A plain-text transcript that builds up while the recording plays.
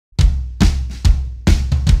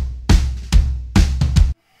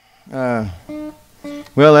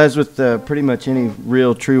Well, as with pretty much any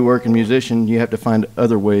real true working musician, you have to find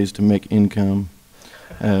other ways to make income.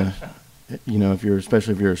 You know,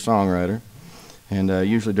 especially if you're a songwriter. And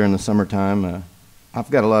usually during the summertime, I've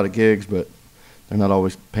got a lot of gigs, but they're not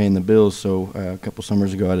always paying the bills. So a couple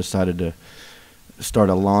summers ago, I decided to start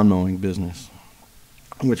a lawn mowing business,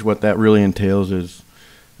 which what that really entails is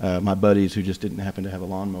my buddies who just didn't happen to have a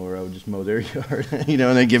lawnmower, I would just mow their yard, you know,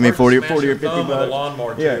 and they give me 40 or 50 bucks. With a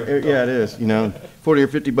lawnmower too. Yeah, it is, you know, 40 or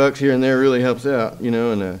 50 bucks here and there really helps out, you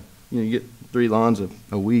know, and you get 3 lawns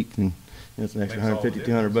a week, and it's an extra 150,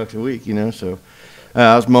 200 bucks a week, you know. So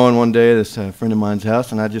I was mowing one day at this friend of mine's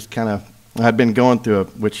house, and I just I'd been going through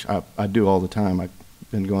which I do all the time. I've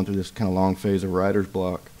been going through this kind of long phase of writer's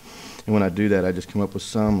block. And when I do that, I just come up with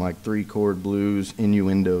some like 3-chord blues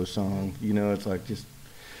innuendo song. You know, it's like just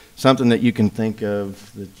something that you can think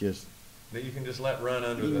of that you can just let run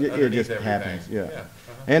underneath it just everything. happens, yeah. Uh-huh.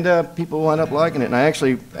 And people wind up liking it. And I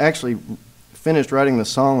actually finished writing the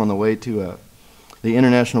song on the way to the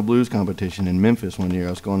International Blues Competition in Memphis one year. I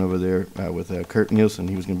was going over there with Kurt Nielsen.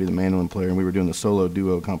 He was going to be the mandolin player, and we were doing the solo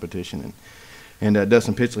duo competition. And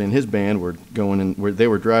Dustin Pitchley and his band were they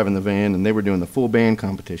were driving the van, and they were doing the full band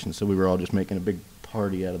competition. So we were all just making a big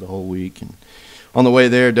party out of the whole week. And on the way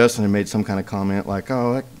there, Dustin had made some kind of comment like,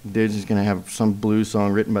 "Oh, that dude's just going to have some blues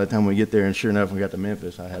song written by the time we get there." And sure enough, when we got to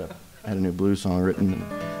Memphis, I had a new blues song written. He's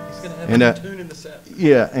going to have a new tune in the set.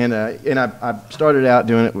 Yeah, and I started out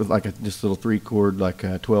doing it with like just a little 3-chord, like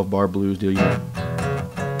 12-bar blues deal. You know?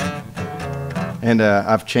 And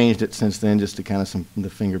I've changed it since then, just to kind of the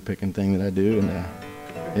finger picking thing that I do, and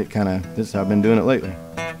this is how I've been doing it lately.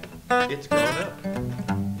 It's grown up.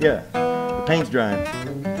 Yeah, the paint's drying.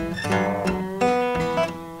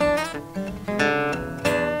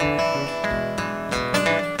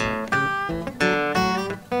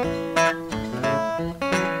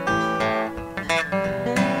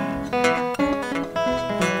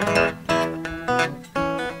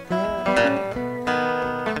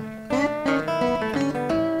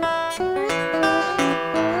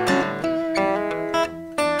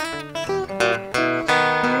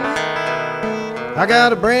 I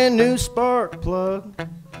got a brand new spark plug.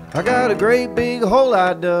 I got a great big hole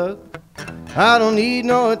I dug. I don't need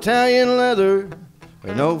no Italian leather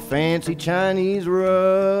or no fancy Chinese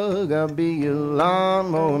rug. I'll be a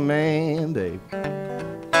lawnmower man, babe.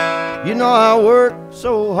 You know I work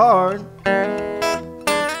so hard.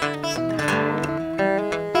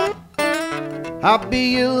 I'll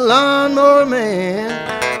be a lawnmower man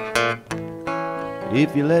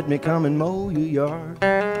if you let me come and mow your yard.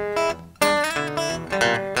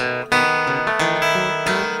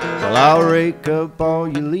 Well, I'll rake up all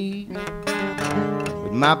your leaves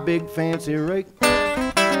with my big fancy rake.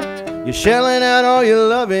 You're shelling out all your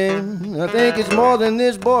loving. I think it's more than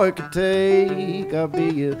this boy could take. I'll be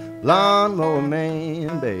your lawnmower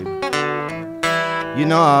man, baby. You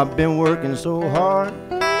know I've been working so hard.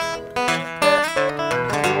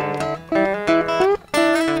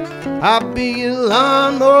 I'll be your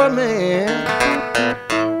lawnmower man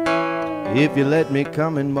if you let me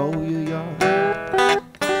come and mow your yard.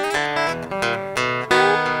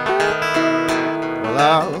 Well,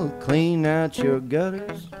 I'll clean out your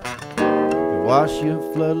gutters, wash your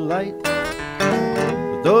floodlights.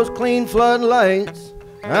 With those clean floodlights,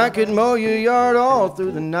 I could mow your yard all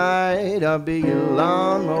through the night. I'll be your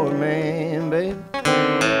lawnmower man, babe.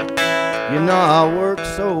 You know I work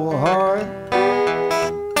so hard.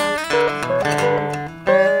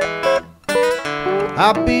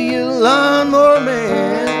 I'll be your lawnmower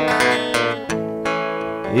man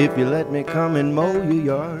if you let me come and mow your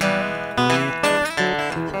yard.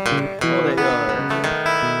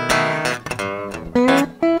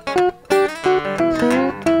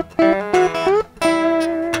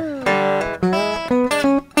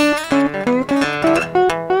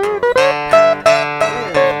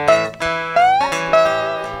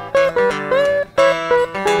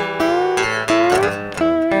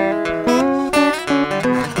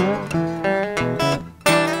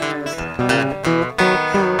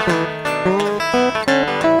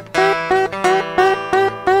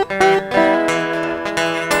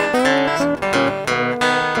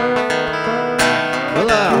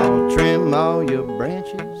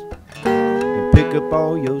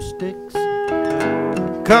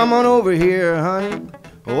 Come on over here, honey.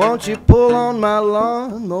 Won't you pull on my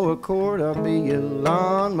lawnmower cord? I'll be your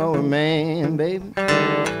lawnmower man, baby.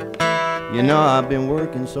 You know I've been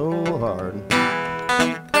working so hard.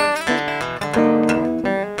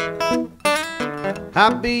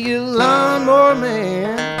 I'll be your lawnmower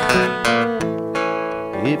man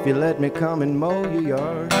if you let me come and mow your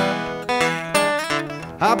yard.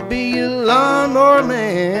 I'll be your lawnmower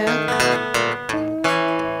man.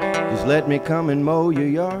 Just let me come and mow your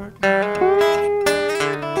yard.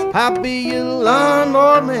 I'll be your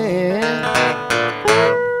lawnmower man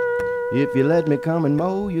if you let me come and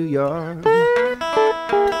mow your yard.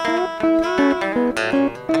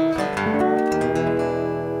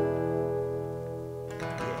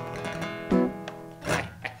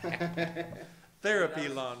 Therapy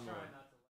lawnmower.